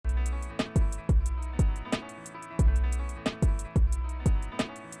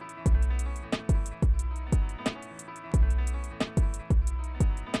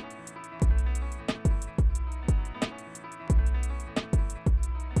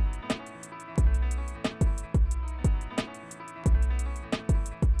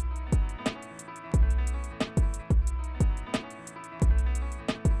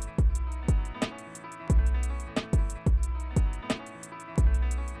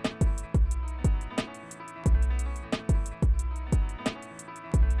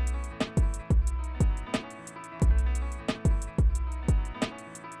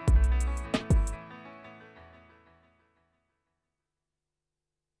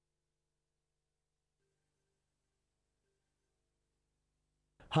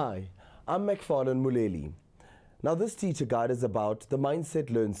Hi, I'm McFarlane Muleli. Now this teacher guide is about the Mindset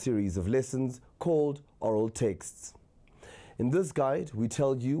Learn series of lessons called Oral Texts. In this guide, we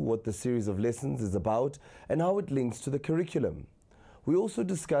tell you what the series of lessons is about and how it links to the curriculum. We also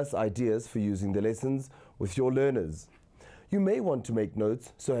discuss ideas for using the lessons with your learners. You may want to make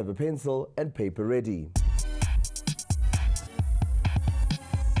notes, so have a pencil and paper ready.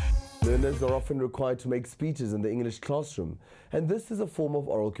 Learners are often required to make speeches in the English classroom, and this is a form of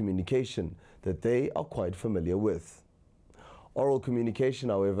oral communication that they are quite familiar with. Oral communication,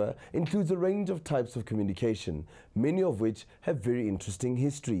 however, includes a range of types of communication, many of which have very interesting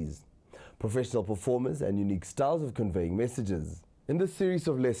histories, professional performers and unique styles of conveying messages. In this series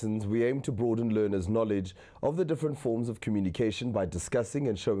of lessons, we aim to broaden learners' knowledge of the different forms of communication by discussing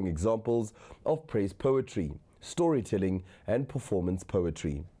and showing examples of praise poetry, storytelling, and performance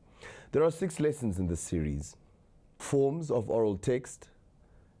poetry. There are 6 lessons in this series: forms of oral text,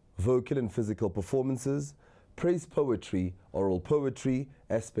 vocal and physical performances, praise poetry, oral poetry,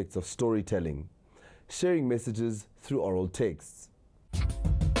 aspects of storytelling, sharing messages through oral texts.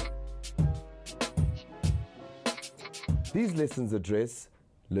 These lessons address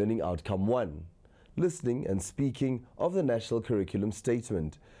Learning Outcome 1, listening and speaking of the National Curriculum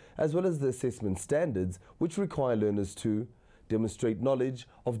Statement, as well as the assessment standards which require learners to demonstrate knowledge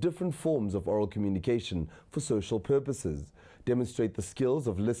of different forms of oral communication for social purposes, demonstrate the skills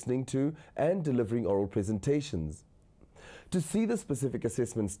of listening to and delivering oral presentations. To see the specific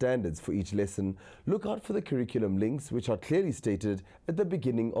assessment standards for each lesson, look out for the curriculum links which are clearly stated at the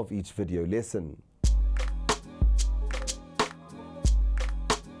beginning of each video lesson.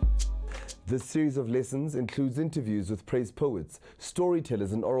 This series of lessons includes interviews with praise poets,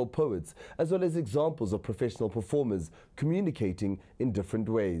 storytellers and oral poets, as well as examples of professional performers communicating in different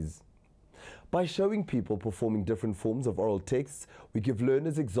ways. By showing people performing different forms of oral texts, we give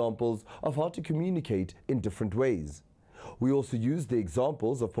learners examples of how to communicate in different ways. We also use the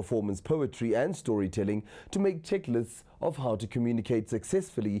examples of performance poetry and storytelling to make checklists of how to communicate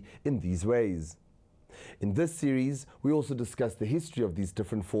successfully in these ways. In this series, we also discuss the history of these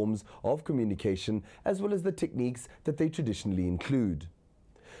different forms of communication as well as the techniques that they traditionally include.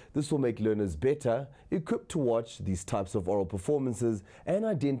 This will make learners better equipped to watch these types of oral performances and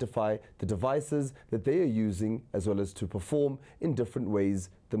identify the devices that they are using as well as to perform in different ways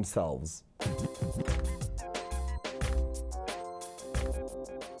themselves.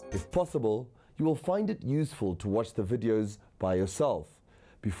 If possible, you will find it useful to watch the videos by yourself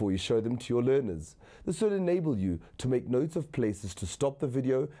before you show them to your learners. This will enable you to make notes of places to stop the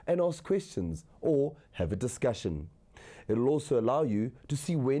video and ask questions or have a discussion. It will also allow you to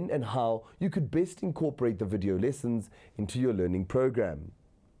see when and how you could best incorporate the video lessons into your learning program.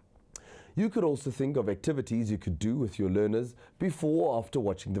 You could also think of activities you could do with your learners before or after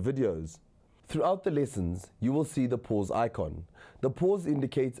watching the videos. Throughout the lessons, you will see the pause icon. The pause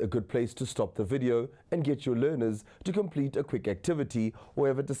indicates a good place to stop the video and get your learners to complete a quick activity or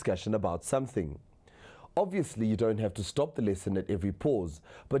have a discussion about something. Obviously, you don't have to stop the lesson at every pause,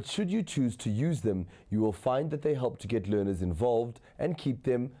 but should you choose to use them, you will find that they help to get learners involved and keep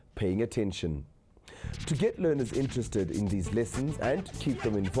them paying attention. To get learners interested in these lessons and to keep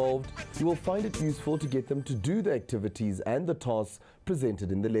them involved, you will find it useful to get them to do the activities and the tasks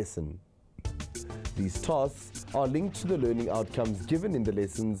presented in the lesson. These tasks are linked to the learning outcomes given in the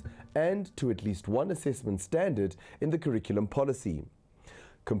lessons and to at least one assessment standard in the curriculum policy.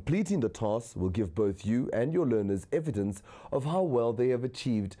 Completing the tasks will give both you and your learners evidence of how well they have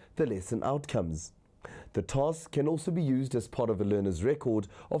achieved the lesson outcomes. The tasks can also be used as part of a learner's record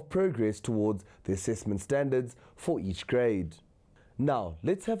of progress towards the assessment standards for each grade. Now,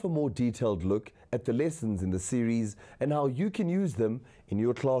 let's have a more detailed look at the lessons in the series and how you can use them in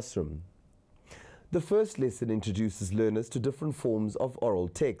your classroom. The first lesson introduces learners to different forms of oral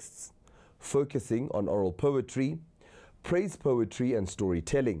texts, focusing on oral poetry, praise poetry and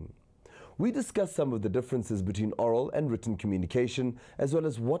storytelling. We discuss some of the differences between oral and written communication, as well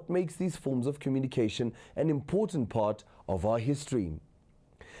as what makes these forms of communication an important part of our history.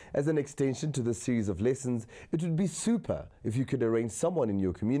 As an extension to this series of lessons, it would be super if you could arrange someone in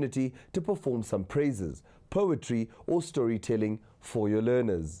your community to perform some praises, poetry or storytelling for your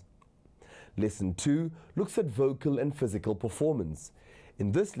learners. Lesson 2 looks at vocal and physical performance.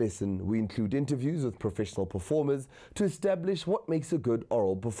 In this lesson, we include interviews with professional performers to establish what makes a good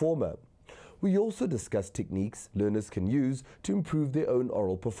oral performer. We also discuss techniques learners can use to improve their own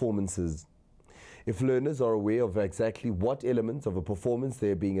oral performances. If learners are aware of exactly what elements of a performance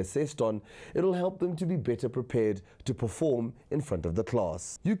they are being assessed on, it'll help them to be better prepared to perform in front of the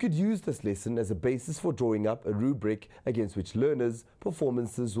class. You could use this lesson as a basis for drawing up a rubric against which learners'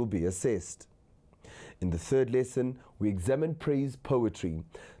 performances will be assessed. In the third lesson, we examine praise poetry.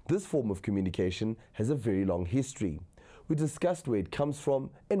 This form of communication has a very long history. We discussed where it comes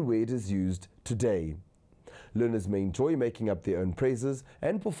from and where it is used today. Learners may enjoy making up their own praises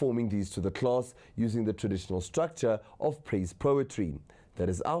and performing these to the class using the traditional structure of praise poetry that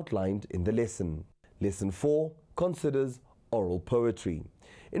is outlined in the lesson. Lesson 4 considers oral poetry.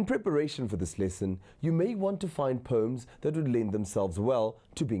 In preparation for this lesson, you may want to find poems that would lend themselves well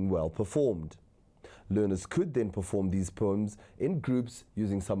to being well performed. Learners could then perform these poems in groups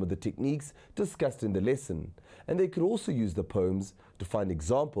using some of the techniques discussed in the lesson, and they could also use the poems to find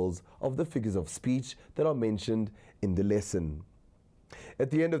examples of the figures of speech that are mentioned in the lesson. At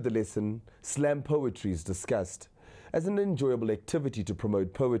the end of the lesson, slam poetry is discussed. As an enjoyable activity to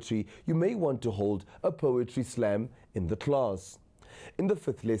promote poetry, you may want to hold a poetry slam in the class. In the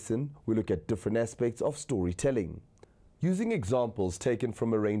fifth lesson, we look at different aspects of storytelling. Using examples taken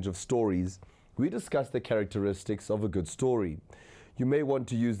from a range of stories, we discuss the characteristics of a good story. You may want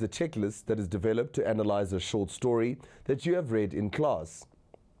to use the checklist that is developed to analyze a short story that you have read in class.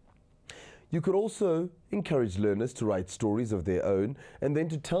 You could also encourage learners to write stories of their own and then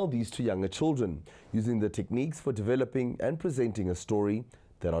to tell these to younger children, using the techniques for developing and presenting a story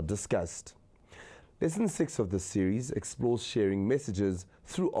that are discussed. Lesson 6 of this series explores sharing messages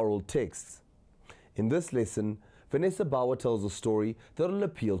through oral texts. In this lesson, Vanessa Bauer tells a story that will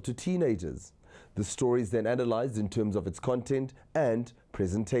appeal to teenagers. The story is then analyzed in terms of its content and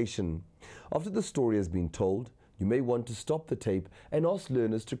presentation. After the story has been told, you may want to stop the tape and ask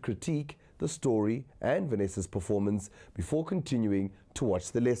learners to critique the story and Vanessa's performance before continuing to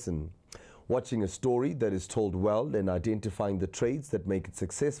watch the lesson. Watching a story that is told well and identifying the traits that make it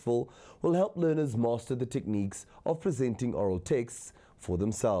successful will help learners master the techniques of presenting oral texts for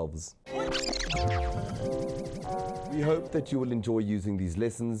themselves. We hope that you will enjoy using these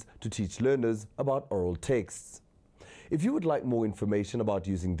lessons to teach learners about oral texts. If you would like more information about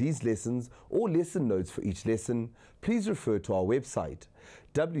using these lessons or lesson notes for each lesson, please refer to our website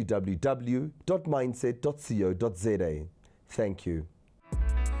www.mindset.co.za. Thank you.